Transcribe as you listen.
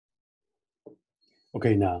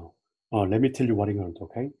Okay, now let me tell you what you're gonna do.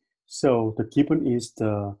 Okay, so the given is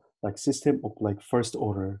the like system of like first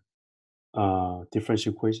order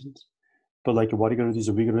differential equations, but like what you're gonna do is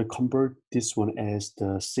we're gonna convert this one as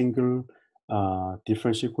the single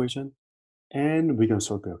differential equation, and we're gonna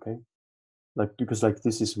solve it. Okay, like because like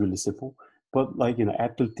this is really simple, but like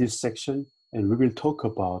after this section, and we will talk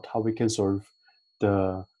about how we can solve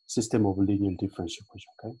the system of linear differential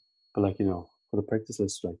equation. Okay, but like for the practice,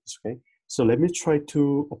 let's like this. Okay, so let me try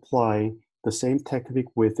to apply the same technique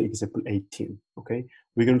with example 18. Okay,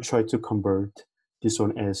 we're going to try to convert this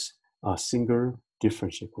one as a single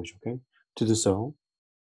differential equation. Okay, to do so,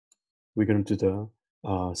 we're going to do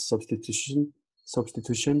the substitution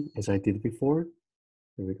as I did before.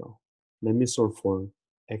 Here we go. Let me solve for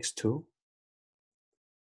x2.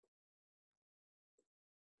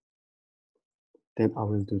 Then I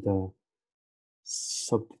will do the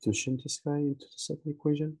substitution this guy into the second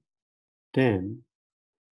equation. Then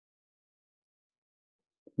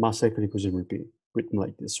my second equation will be written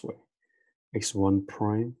like this way. x1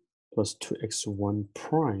 prime plus 2x1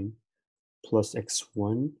 prime plus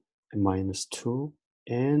x1 and minus 2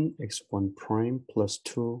 and x1 prime plus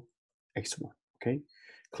 2x1. Okay,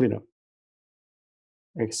 clean up.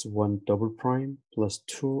 x1 double prime plus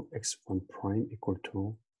 2x1 prime equal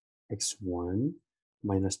to x1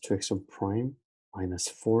 minus 2x1 prime minus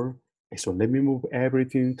 4x1. Let me move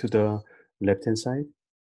everything to the left-hand side.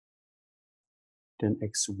 Then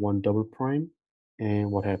x1 double prime.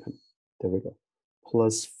 And what happened? There we go.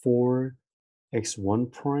 Plus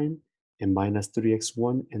 4x1 prime and minus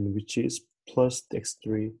 3x1, and which is plus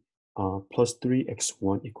x3 plus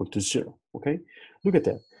 3x1 equal to 0. Okay, look at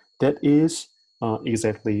that. That is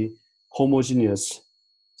exactly homogeneous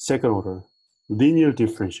second order linear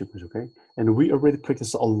differential equation. Okay, and we already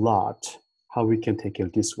practiced a lot how we can take care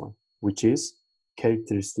of this one, which is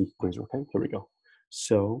characteristic equation. Okay, here we go.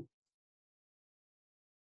 So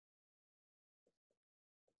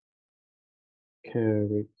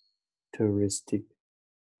characteristic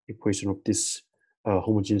equation of this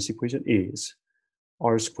homogeneous equation is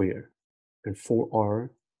r squared and 4r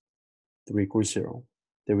 3 equals 0.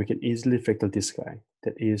 Then we can easily factor this guy.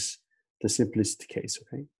 That is the simplest case,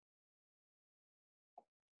 okay?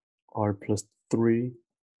 R plus 3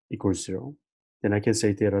 equals 0. Then I can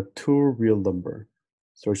say there are two real number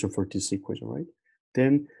solution for this equation, right?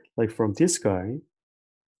 Then like from this guy,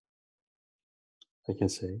 I can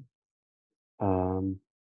say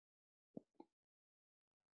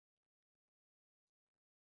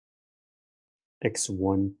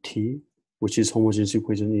x1t, which is homogeneous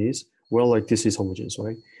equation is, well, like this is homogeneous,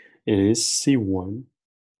 right? It is c1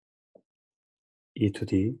 e to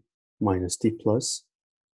the minus t plus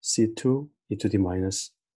c2 e to the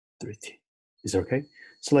minus 3t. Is that okay?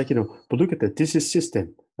 So like, but look at that. This is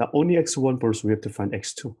system. Now only x1 first, we have to find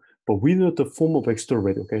x2. But we know the form of x2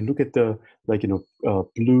 already, okay? Look at the, like,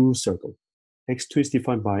 blue circle. x2 is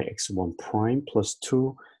defined by x1 prime plus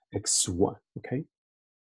 2x1, okay?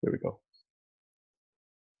 There we go.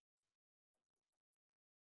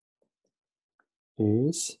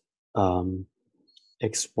 Is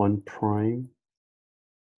x1 prime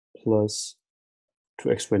plus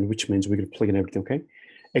 2x1, which means we can plug in everything, okay?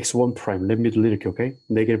 x1 prime, let me delete it, okay?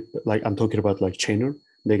 Negative, like I'm talking about like channel,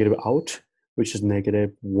 negative out, which is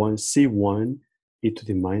negative 1 c1 e to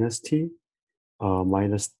the minus t,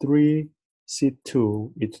 minus 3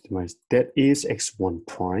 c2 e to the minus, that is x1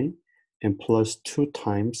 prime, and plus 2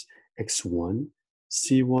 times x1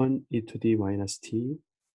 c1 e to the minus t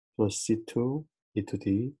plus c2 e to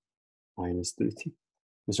the minus 3t.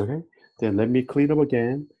 It's okay? Then let me clean up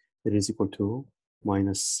again. It is equal to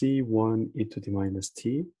minus c1 e to the minus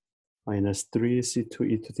t minus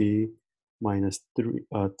 3c2 e to the minus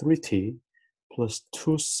 3t plus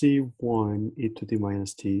 2c1 e to the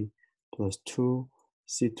minus t plus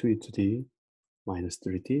 2c2 e to the minus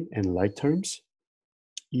 3t, and like terms,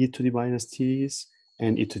 e to the minus t's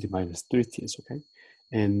and e to the minus 3t's, okay?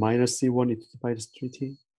 And minus c1 e to the minus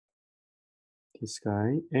 3t, this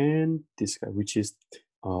guy, and this guy, which is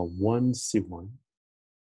 1c1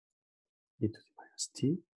 e to the minus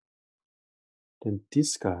t, then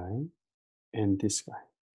this guy and this guy,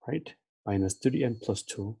 right? Minus 3n plus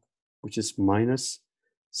 2, which is minus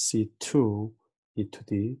c2 e to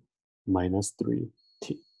the minus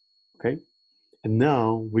 3t, okay? And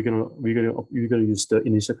now we're gonna use the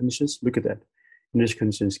initial conditions. Look at that. Initial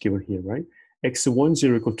conditions given here, right? x1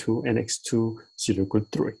 0 equal 2 and x2 0 equal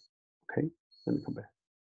 3. Okay, let me come back.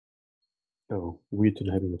 Oh, we don't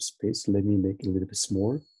have enough space. Let me make it a little bit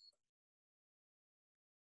smaller.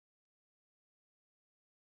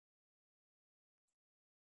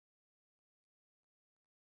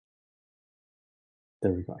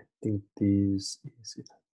 There we go. I think this is it.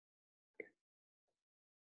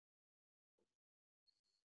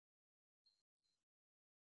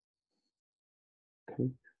 Okay,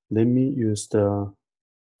 let me use the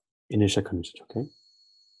initial condition. Okay,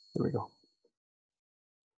 there we go.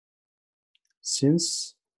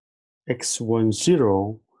 Since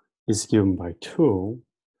x10 is given by 2,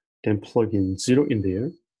 then plug in 0 in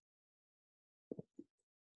there.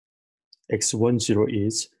 x10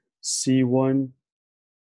 is C1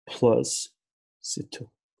 plus C2.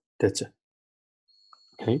 That's it.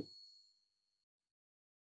 Okay.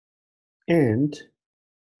 And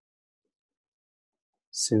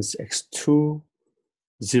since x2,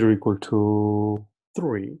 0 equal to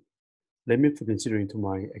 3, let me put in 0 into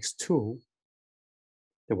my x2.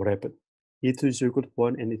 Then what happened? E2 is 0 equal to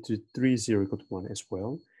 1 and E2 3 is 0 equal to 1 as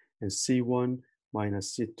well. And C1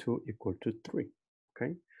 minus C2 equal to 3.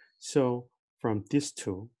 Okay. So from these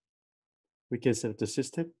two, we can set up the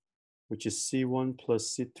system, which is C1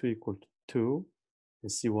 plus C2 equal to 2,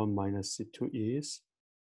 and C1 minus C2 is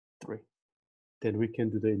 3. Then we can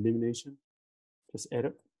do the elimination, just add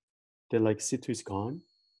up. Then like C2 is gone,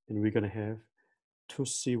 and we're gonna have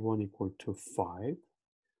 2C1 equal to 5.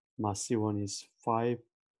 My C1 is 5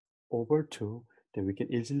 over 2. Then we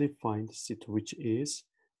can easily find C2, which is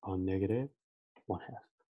a negative 1/2.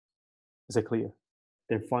 Is that clear?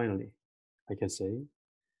 Then finally, I can say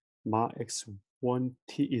my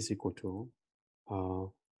x1t is equal to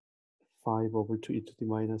 5 over 2 e to the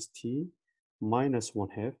minus t minus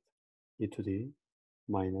 1/2 e to the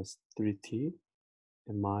minus 3t,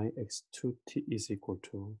 and my x2t is equal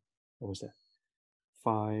to, what was that?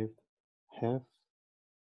 5/2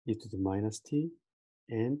 e to the minus t,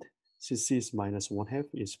 and since c is minus 1/2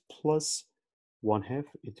 is plus 1/2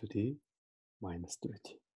 e to the minus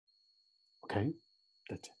 3t. Okay,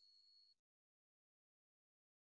 that's it.